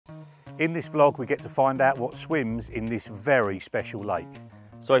In this vlog we get to find out what swims in this very special lake.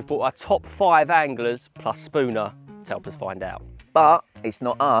 So we've brought our top 5 anglers plus Spooner to help us find out. But it's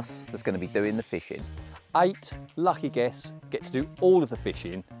not us that's going to be doing the fishing. 8 lucky guests get to do all of the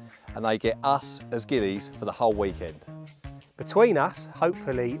fishing, and they get us as gillies for the whole weekend. Between us,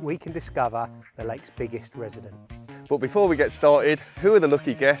 hopefully, we can discover the lake's biggest resident. But before we get started, who are the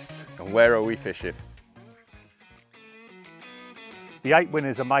lucky guests and where are we fishing? The 8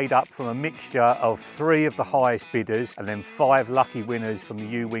 winners are made up from a mixture of 3 of the highest bidders and then 5 lucky winners from the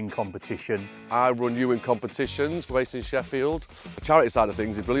U-Wing competition. I run U-Wing competitions based in Sheffield. The charity side of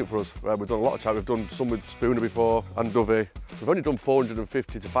things is brilliant for us. We've done a lot of charity. We've done some with Spooner before and Dovey. We've only done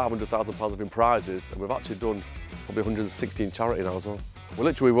 450 to 500,000 pounds in prizes, and we've actually done probably 116 charity now as well.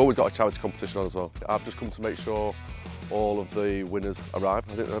 We've always got a charity competition on as well. I've just come to make sure all of the winners arrive.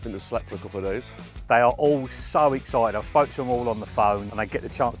 I think they've slept for a couple of days. They are all so excited. I've spoken to them all on the phone and they get the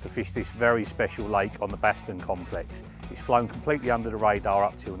chance to fish this very special lake on the Baston complex. It's flown completely under the radar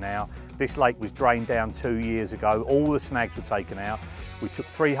up till now. This lake was drained down 2 years ago. All the snags were taken out. We took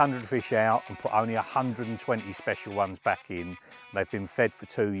 300 fish out and put only 120 special ones back in. They've been fed for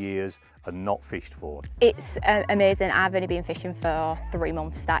 2 years and not fished for. It's amazing. I've only been fishing for 3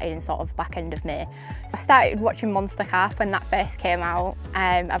 months, started in sort of back end of May. I started watching Monster Carp when that first came out.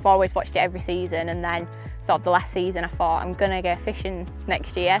 I've always watched it every season, and then sort of the last season I thought I'm gonna go fishing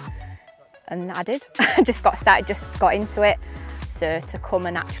next year, and I did. I just got started, just got into it. So to come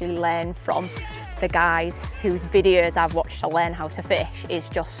and actually learn from the guys whose videos I've watched to learn how to fish is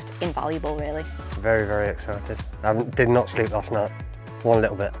just invaluable, really. Very, very excited. I did not sleep last night, one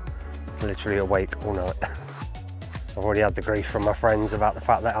little bit. Literally awake all night. I've already had the grief from my friends about the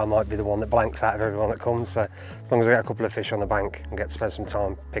fact that I might be the one that blanks out of everyone that comes, so as long as I get a couple of fish on the bank and get to spend some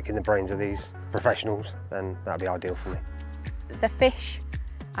time picking the brains of these professionals, then that'd be ideal for me. The fish,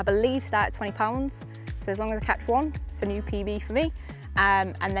 I believe, start at £20, so as long as I catch one, it's a new PB for me.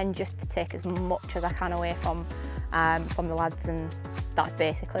 And then just to take as much as I can away from the lads, and that's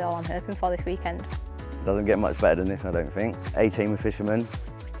basically all I'm hoping for this weekend. Doesn't get much better than this, I don't think. A-team of fishermen,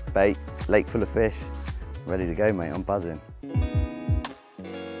 bait, lake full of fish, ready to go, mate. I'm buzzing.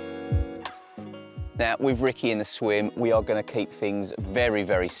 Now, with Ricky in the swim, we are going to keep things very,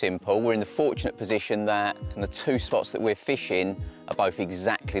 very simple. We're in the fortunate position that the 2 spots that we're fishing are both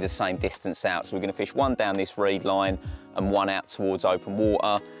exactly the same distance out. So we're going to fish one down this reed line and one out towards open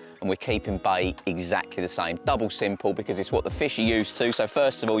water, and we're keeping bait exactly the same. Double simple, because it's what the fish are used to. So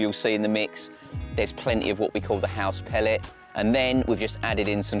first of all, you'll see in the mix, there's plenty of what we call the house pellet. And then we've just added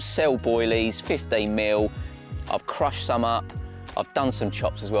in some cell boilies, 15 mil. I've crushed some up. I've done some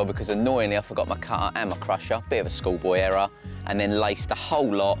chops as well, because annoyingly I forgot my cutter and my crusher, bit of a schoolboy error, and then laced the whole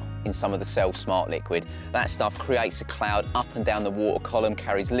lot in some of the Cell Smart liquid. That stuff creates a cloud up and down the water column,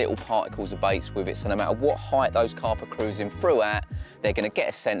 carries little particles of baits with it, so no matter what height those carp are cruising through at, they're going to get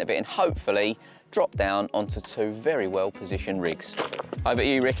a scent of it and hopefully drop down onto 2 very well positioned rigs. Over to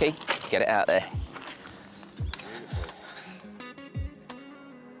you, Ricky. Get it out there.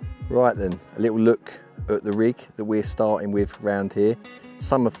 Right then, a little look at the rig that we're starting with round here.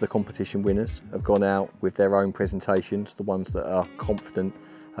 Some of the competition winners have gone out with their own presentations, the ones that are confident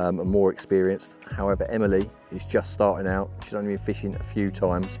and more experienced. However, Emily is just starting out. She's only been fishing a few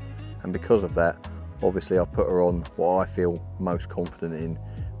times, and because of that, obviously I've put her on what I feel most confident in,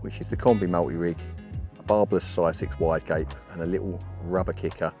 which is the combi multi-rig, a barbless size 6 wide gape and a little rubber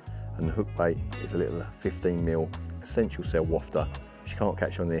kicker, and the hook bait is a little 15 mil essential cell wafter. If she can't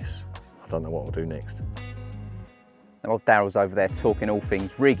catch on this, I don't know what I'll do next. While Darrell's over there talking all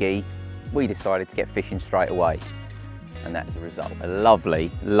things riggy, we decided to get fishing straight away. And that is the result. A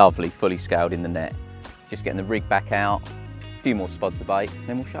lovely, lovely fully scaled in the net. Just getting the rig back out, a few more spots of bait, and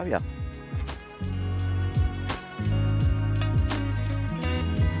then we'll show you.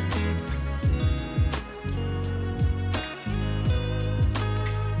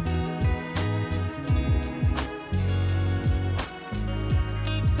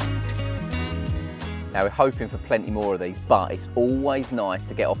 Now we're hoping for plenty more of these, but it's always nice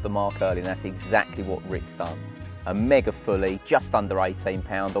to get off the mark early, and that's exactly what Rick's done. A mega fully, just under 18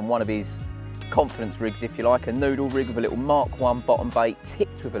 pound on one of his confidence rigs, if you like, a noodle rig with a little Mark 1 bottom bait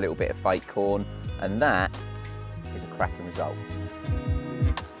tipped with a little bit of fake corn, and that is a cracking result.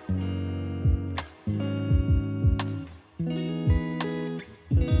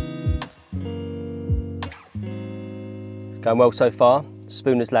 It's going well so far.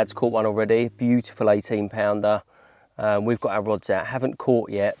 Spooner's lads caught one already, beautiful 18 pounder. We've got our rods out, haven't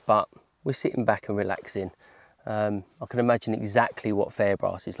caught yet, but we're sitting back and relaxing. I can imagine exactly what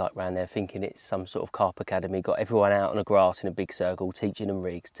Fairbrass is like around there, thinking it's some sort of carp academy, got everyone out on the grass in a big circle, teaching them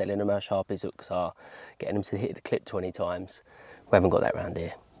rigs, telling them how sharp his hooks are, getting them to hit the clip 20 times. We haven't got that around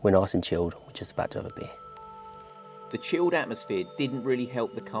here. We're nice and chilled, we're just about to have a beer. The chilled atmosphere didn't really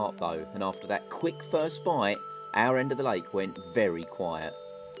help the carp though, and after that quick first bite, our end of the lake went very quiet.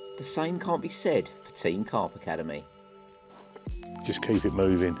 The same can't be said for Team Carp Academy. Just keep it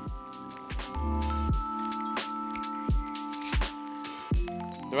moving.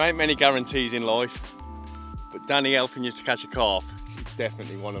 There ain't many guarantees in life, but Danny helping you to catch a carp is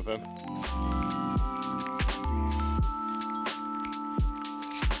definitely one of them.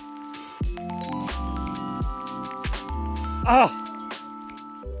 Oh!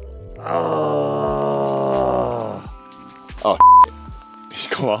 Oh! Oh, it's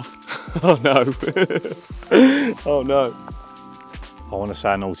come off. Oh no. Oh no. I want to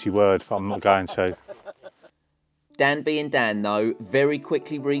say a naughty word, but I'm not going to. Dan being Dan though, very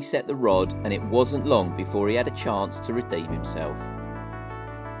quickly reset the rod, and it wasn't long before he had a chance to redeem himself.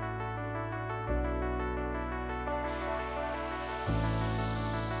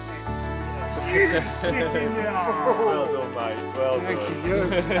 Well done, mate. Well done. Thank you.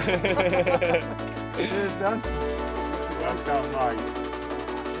 Cheers, Dan. Well done, mate.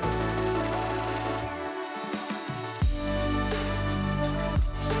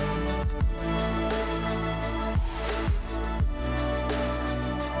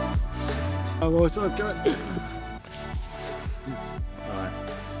 Oh, what's up, guys? Right.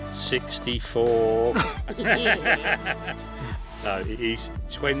 64. No, it is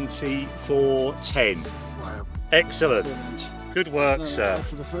 24.10. Wow. Excellent. Good work, sir.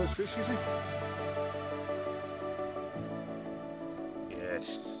 After the first fish, is it?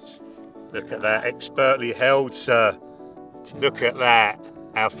 Yes. Look at that. Expertly held, sir. Look at that.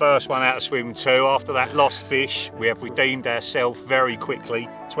 Our first one out of swim 2. After that lost fish, we have redeemed ourselves very quickly.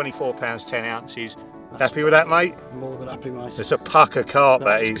 24 pounds 10 ounces. Happy with that, mate? More than happy, mate. It's a pucker carp,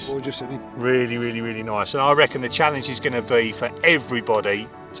 that is. Gorgeous, isn't it? Really, really, really nice. And I reckon the challenge is going to be for everybody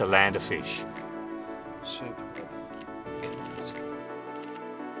to land a fish. Super.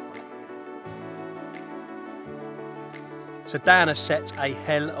 So Dan has set a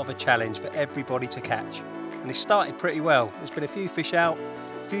hell of a challenge for everybody to catch. And he started pretty well. There's been a few fish out,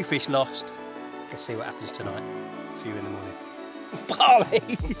 a few fish lost. Let's see what happens tonight. See you in the morning. Barley!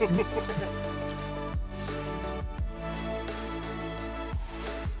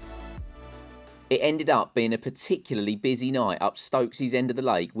 It ended up being a particularly busy night up Stokes' end of the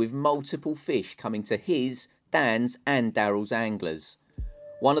lake, with multiple fish coming to his, Dan's and Darrell's anglers.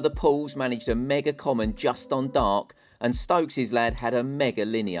 One of the pools managed a mega common just on dark, and Stokes' lad had a mega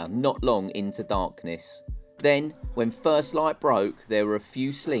linear not long into darkness. Then, when first light broke, there were a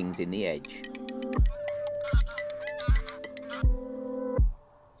few slings in the edge.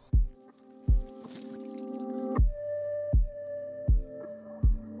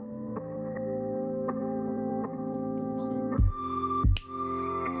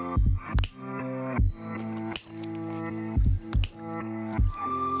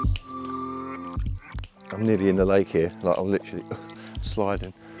 I'm nearly in the lake here, like I'm literally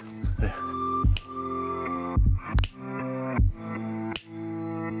sliding. There.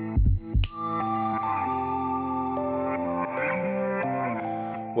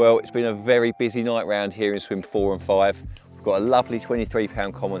 Well, it's been a very busy night round here in swim 4 and 5. We've got a lovely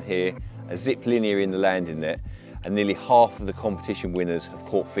 23-pound common here, a zip linear in the landing net, and nearly half of the competition winners have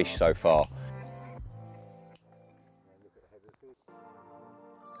caught fish so far.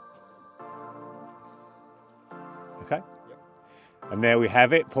 Okay. And there we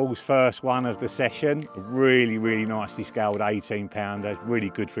have it, Paul's first one of the session. A really, really nicely scaled 18 pounder. Really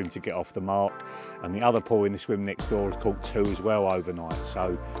good for him to get off the mark. And the other Paul in the swim next door has caught 2 as well overnight.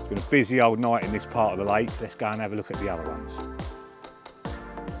 So it's been a busy old night in this part of the lake. Let's go and have a look at the other ones.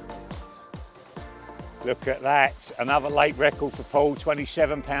 Look at that, another lake record for Paul,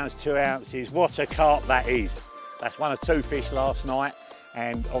 27 pounds 2 ounces. What a carp that is. That's one of 2 fish last night.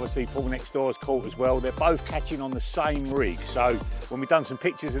 And obviously Paul next door has caught as well. They're both catching on the same rig. So when we've done some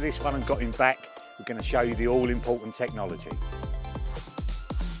pictures of this one and got him back, we're going to show you the all-important technology.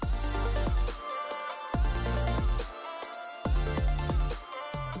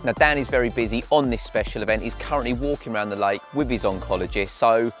 Now Dan is very busy on this special event. He's currently walking around the lake with his oncologist.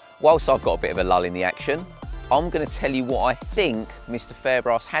 So whilst I've got a bit of a lull in the action, I'm going to tell you what I think Mr.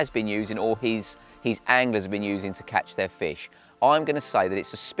 Fairbrass has been using, or his anglers have been using to catch their fish. I'm going to say that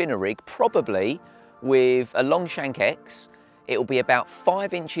it's a spinner rig, probably with a long shank X. It'll be about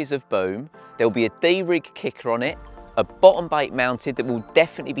 5 inches of boom. There'll be a D-rig kicker on it, a bottom bait mounted that will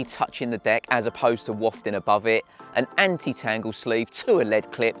definitely be touching the deck as opposed to wafting above it, an anti-tangle sleeve to a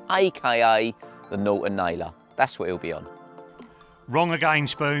lead clip, aka the Norton Nailer. That's what he'll be on. Wrong again,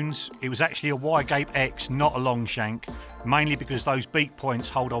 Spoons. It was actually a Y-gape X, not a long shank, mainly because those beak points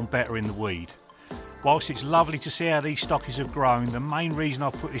hold on better in the weed. Whilst it's lovely to see how these stockies have grown, the main reason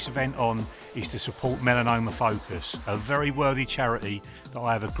I've put this event on is to support Melanoma Focus, a very worthy charity that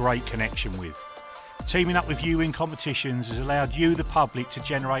I have a great connection with. Teaming up with you in competitions has allowed you, the public, to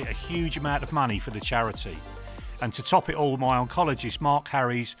generate a huge amount of money for the charity. And to top it all, my oncologist Mark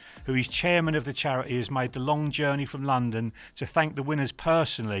Harries, who is chairman of the charity, has made the long journey from London to thank the winners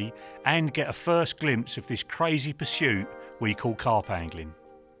personally and get a first glimpse of this crazy pursuit we call carp angling.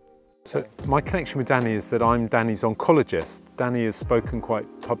 So my connection with Danny is that I'm Danny's oncologist. Danny has spoken quite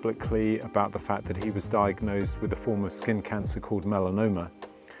publicly about the fact that he was diagnosed with a form of skin cancer called melanoma.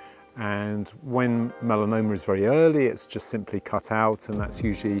 And when melanoma is very early, it's just simply cut out, and that's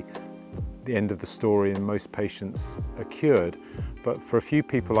usually the end of the story, and most patients are cured. But for a few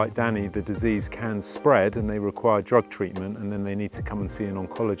people like Danny, the disease can spread and they require drug treatment, and then they need to come and see an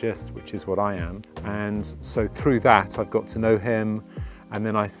oncologist, which is what I am. And so through that, I've got to know him. And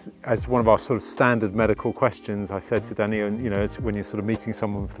then as one of our sort of standard medical questions, I said to Danny, you know, when you're sort of meeting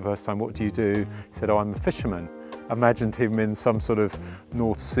someone for the first time, what do you do? He said, oh, I'm a fisherman. Imagined him in some sort of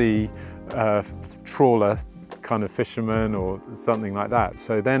North Sea trawler kind of fisherman or something like that.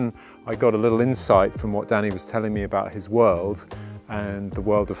 So then I got a little insight from what Danny was telling me about his world and the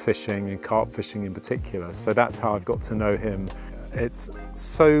world of fishing and carp fishing in particular. So that's how I've got to know him. It's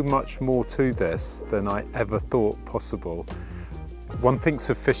so much more to this than I ever thought possible. One thinks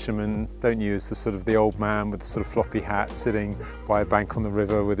of fishermen, don't you, as the sort of the old man with the sort of floppy hat sitting by a bank on the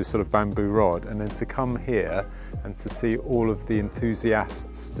river with his sort of bamboo rod, and then to come here and to see all of the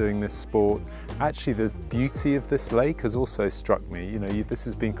enthusiasts doing this sport. Actually, the beauty of this lake has also struck me. You know, this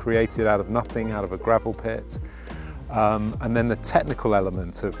has been created out of nothing, out of a gravel pit. And then the technical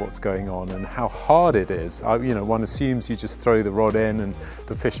element of what's going on and how hard it is. You know, one assumes you just throw the rod in and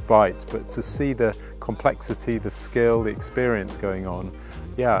the fish bites, but to see the complexity, the skill, the experience going on,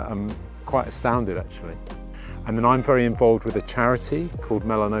 yeah, I'm quite astounded actually. And then I'm very involved with a charity called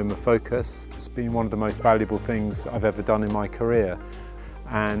Melanoma Focus. It's been one of the most valuable things I've ever done in my career.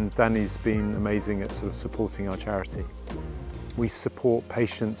 And Danny's been amazing at sort of supporting our charity. We support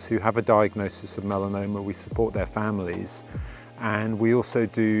patients who have a diagnosis of melanoma, we support their families, and we also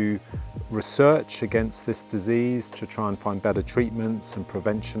do research against this disease to try and find better treatments and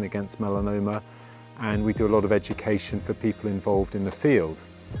prevention against melanoma, and we do a lot of education for people involved in the field.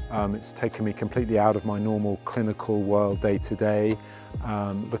 It's taken me completely out of my normal clinical world day to day,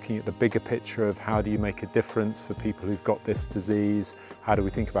 looking at the bigger picture of how do you make a difference for people who've got this disease, how do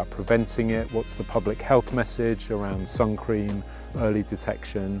we think about preventing it, what's the public health message around sun cream, early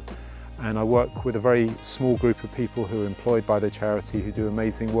detection. And I work with a very small group of people who are employed by the charity who do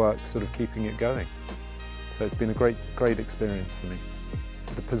amazing work sort of keeping it going. So it's been a great experience for me.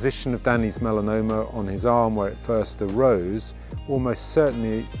 The position of Danny's melanoma on his arm where it first arose, almost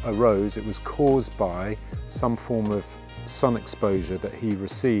certainly arose, it was caused by some form of sun exposure that he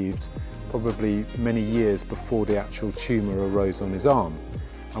received probably many years before the actual tumour arose on his arm.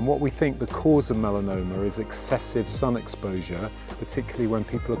 And what we think the cause of melanoma is excessive sun exposure, particularly when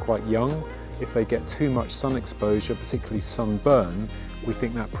people are quite young. If they get too much sun exposure, particularly sunburn, we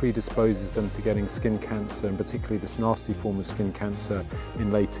think that predisposes them to getting skin cancer, and particularly this nasty form of skin cancer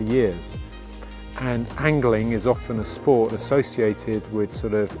in later years. And angling is often a sport associated with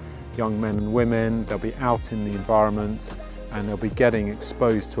sort of young men and women. They'll be out in the environment and they'll be getting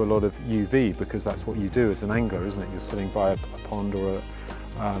exposed to a lot of UV, because that's what you do as an angler, isn't it? You're sitting by a pond or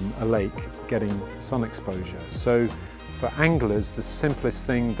a lake getting sun exposure. So for anglers, the simplest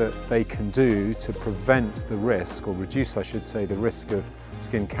thing that they can do to prevent the risk, or reduce I should say, the risk of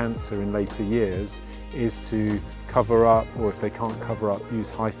skin cancer in later years, is to cover up, or if they can't cover up, use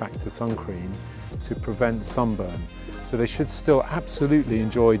high factor sun cream to prevent sunburn. So they should still absolutely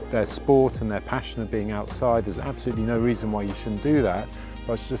enjoy their sport and their passion of being outside. There's absolutely no reason why you shouldn't do that,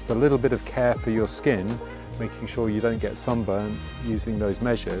 but it's just a little bit of care for your skin, making sure you don't get sunburnt, using those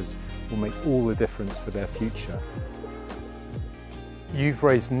measures will make all the difference for their future. You've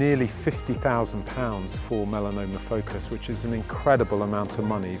raised nearly £50,000 for Melanoma Focus, which is an incredible amount of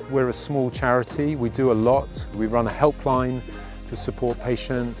money. We're a small charity, we do a lot. We run a helpline to support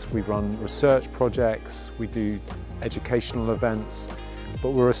patients, we run research projects, we do educational events,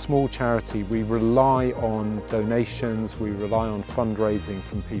 but we're a small charity. We rely on donations, we rely on fundraising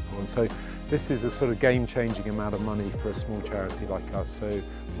from people, and so this is a sort of game-changing amount of money for a small charity like us, so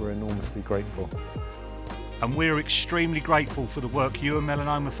we're enormously grateful. and we're extremely grateful for the work you and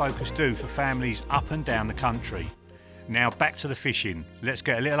Melanoma Focus do for families up and down the country. Now back to the fishing. Let's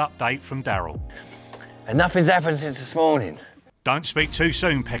get a little update from Darrell. And nothing's happened since this morning. Don't speak too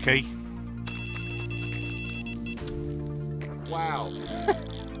soon, Pecky. Wow.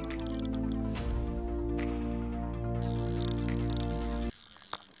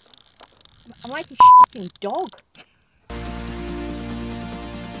 I'm like a shitting dog.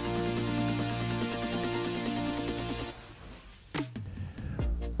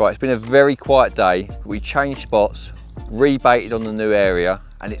 Right, it's been a very quiet day. We changed spots, rebaited on the new area,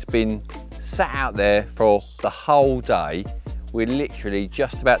 and it's been sat out there for the whole day. We're literally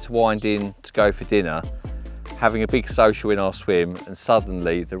just about to wind in to go for dinner, having a big social in our swim, and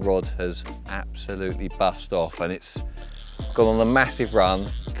suddenly the rod has absolutely bust off and it's gone on a massive run,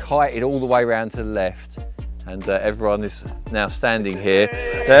 kited all the way around to the left, and everyone is now standing here.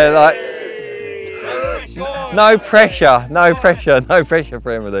 They're like, no pressure, no pressure, no pressure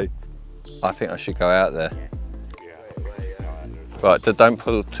for Emily. I think I should go out there. Right, don't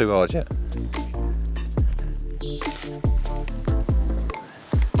pull too hard yet.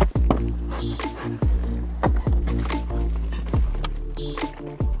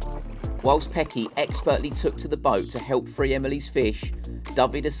 Whilst Pecky expertly took to the boat to help free Emily's fish,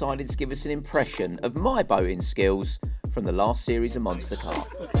 Dovey decided to give us an impression of my boating skills from the last series of Monster Carp.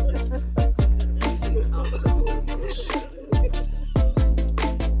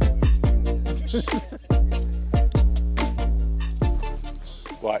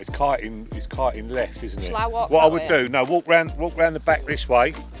 Right, it's kiting left, isn't it? Shall I walk what I that would way? do, no, walk round the back this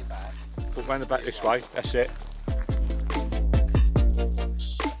way. Walk round the back this way, that's it.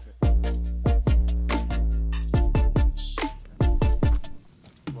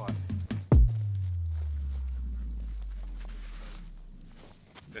 Right.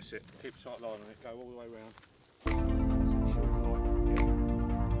 That's it, keep a tight line on it, go all the way round.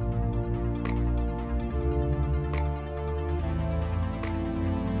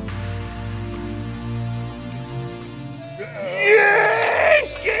 Yes!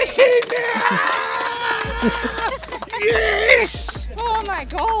 Yes in there! Yes! Oh my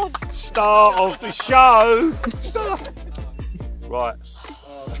god! Start of the show! Start. Right.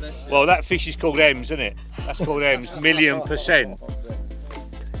 Well, that fish is called Ems, isn't it? That's called Ems, 1,000,000%.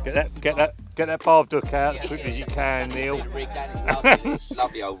 Get that barbed hook out as quickly as you can, Neil.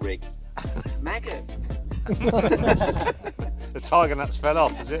 Lovely old rig. Maggot. The tiger nuts fell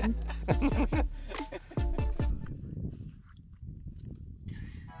off, is it?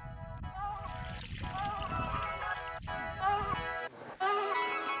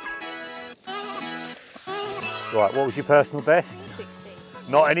 Right, what was your personal best? 60.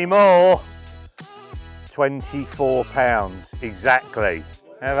 Not anymore. £24, exactly.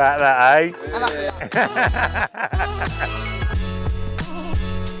 How about that, eh? I'm happy with that.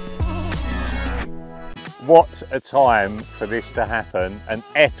 What a time for this to happen. An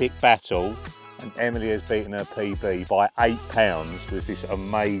epic battle. And Emily has beaten her PB by £8 with this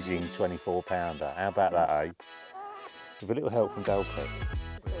amazing 24-pounder. How about that, eh? With a little help from Darrell Peck.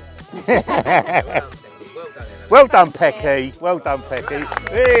 Well done, Pecky. Well done, Pecky.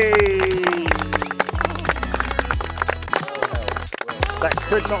 Hey! That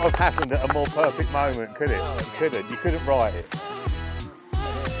could not have happened at a more perfect moment, could it? It couldn't. You couldn't write it.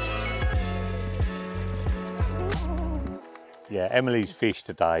 Yeah, Emily's fish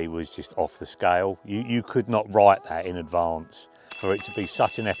today was just off the scale. You could not write that in advance. For it to be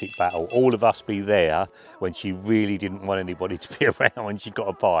such an epic battle, all of us be there when she really didn't want anybody to be around when she got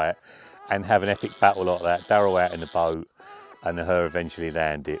a bite, and have an epic battle like that, Darrell out in the boat and her eventually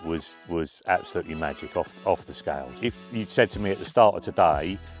land it was absolutely magic, off the scale. If you'd said to me at the start of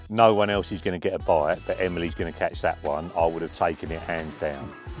today, no one else is going to get a bite, but Emily's going to catch that one, I would have taken it hands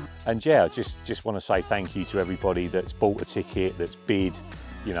down. And yeah, I just want to say thank you to everybody that's bought a ticket, that's bid.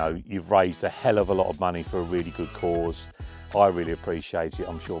 You know, you've raised a hell of a lot of money for a really good cause. I really appreciate it.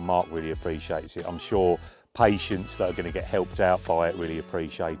 I'm sure Mark really appreciates it. I'm sure patients that are going to get helped out by it really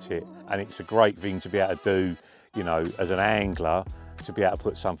appreciate it. And it's a great thing to be able to do, you know, as an angler, to be able to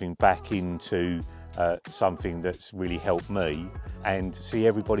put something back into something that's really helped me, and to see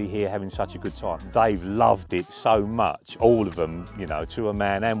everybody here having such a good time. They've loved it so much, all of them, you know, to a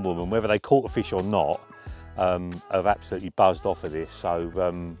man and woman, whether they caught a fish or not, have absolutely buzzed off of this.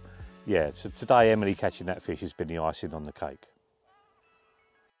 So yeah, so today Emily catching that fish has been the icing on the cake.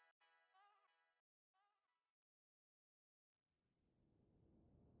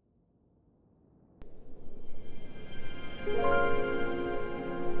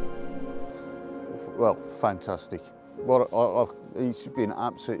 Well, fantastic. Well, it's been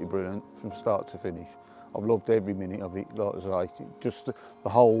absolutely brilliant from start to finish. I've loved every minute of it, like I say, just the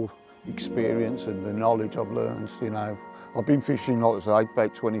whole experience and the knowledge I've learned, you know. I've been fishing, like I say,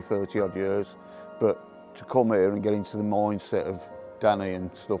 about 20, 30 odd years, but to come here and get into the mindset of Danny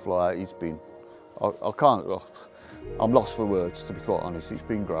and stuff like that, it's been, I'm lost for words, to be quite honest. It's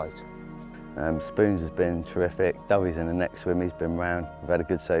been great. Spoons has been terrific. Dovey's in the next swim, he's been round. We've had a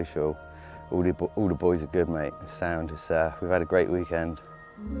good social. All the boys are good, mate. The sound is, we've had a great weekend.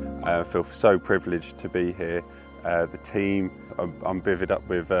 I feel so privileged to be here. The team, I'm bivvied up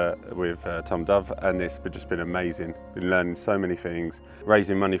with Tom Dove, and it's just been amazing. Been learning so many things,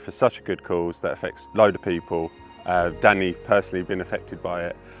 raising money for such a good cause that affects a load of people. Danny personally been affected by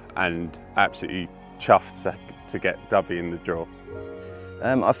it, and absolutely chuffed to get Dovey in the draw.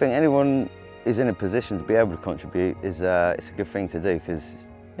 I think anyone who's in a position to be able to contribute is it's a good thing to do, because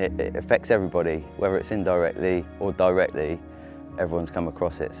it affects everybody, whether it's indirectly or directly. Everyone's come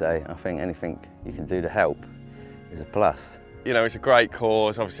across it, so I think anything you can do to help is a plus. You know, it's a great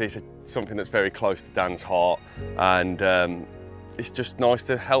cause. Obviously, it's something that's very close to Dan's heart, and it's just nice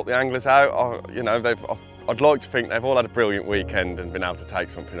to help the anglers out. You know, I'd like to think they've all had a brilliant weekend and been able to take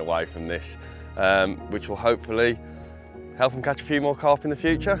something away from this, which will hopefully help them catch a few more carp in the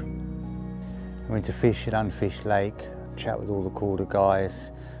future. I went to fish at Unfished Lake, chat with all the Korda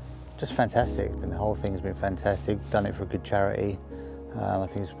guys. Just fantastic, and the whole thing's been fantastic. Done it for a good charity. I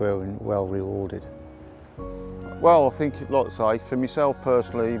think it's well rewarded. Well, I think, like I say, for myself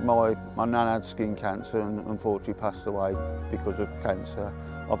personally, my nan had skin cancer and unfortunately passed away because of cancer.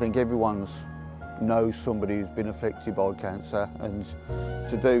 I think everyone knows somebody who's been affected by cancer, and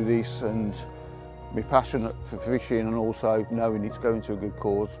to do this and be passionate for fishing and also knowing it's going to a good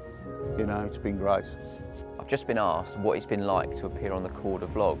cause, you know, it's been great. I've just been asked what it's been like to appear on the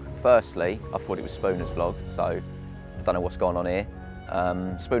Korda vlog. Firstly, I thought it was Spooner's vlog, so I don't know what's going on here.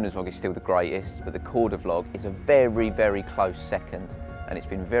 Spooner's vlog is still the greatest, but the Korda vlog is a very, very close second, and it's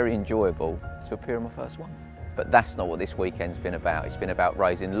been very enjoyable to appear on my first one. But that's not what this weekend's been about. It's been about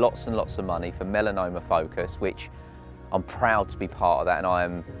raising lots and lots of money for Melanoma Focus, which I'm proud to be part of that, and I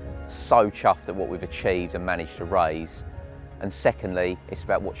am so chuffed at what we've achieved and managed to raise. And secondly, it's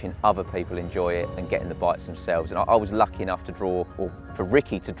about watching other people enjoy it and getting the bites themselves. And I was lucky enough to draw, or for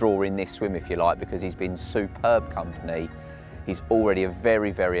Ricky to draw in this swim, if you like, because he's been superb company. He's already a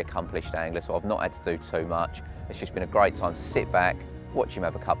very, very accomplished angler, so I've not had to do too much. It's just been a great time to sit back, watch him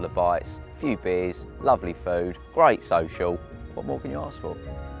have a couple of bites, a few beers, lovely food, great social. What more can you ask for?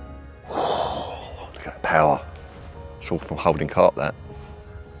 Look at that power. It's all from holding carp, that.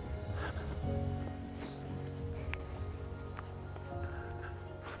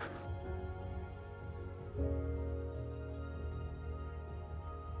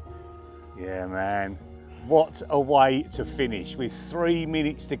 Yeah, man. What a way to finish. With 3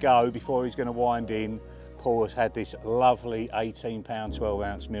 minutes to go before he's going to wind in, Paul has had this lovely 18-pound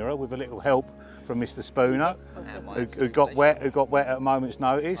 12-ounce mirror with a little help from Mr. Spooner, who got wet at a moment's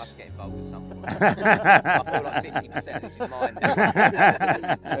notice. I should get involved with something. I feel like 50% of this is mine.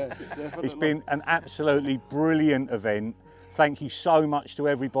 Yeah, it's been an absolutely brilliant event. Thank you so much to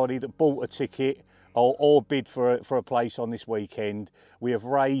everybody that bought a ticket or bid for a place on this weekend. We have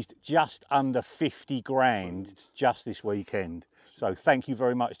raised just under 50 grand just this weekend. So thank you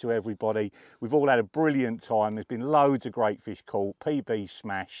very much to everybody. We've all had a brilliant time. There's been loads of great fish caught, PBs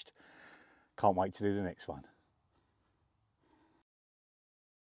smashed. Can't wait to do the next one.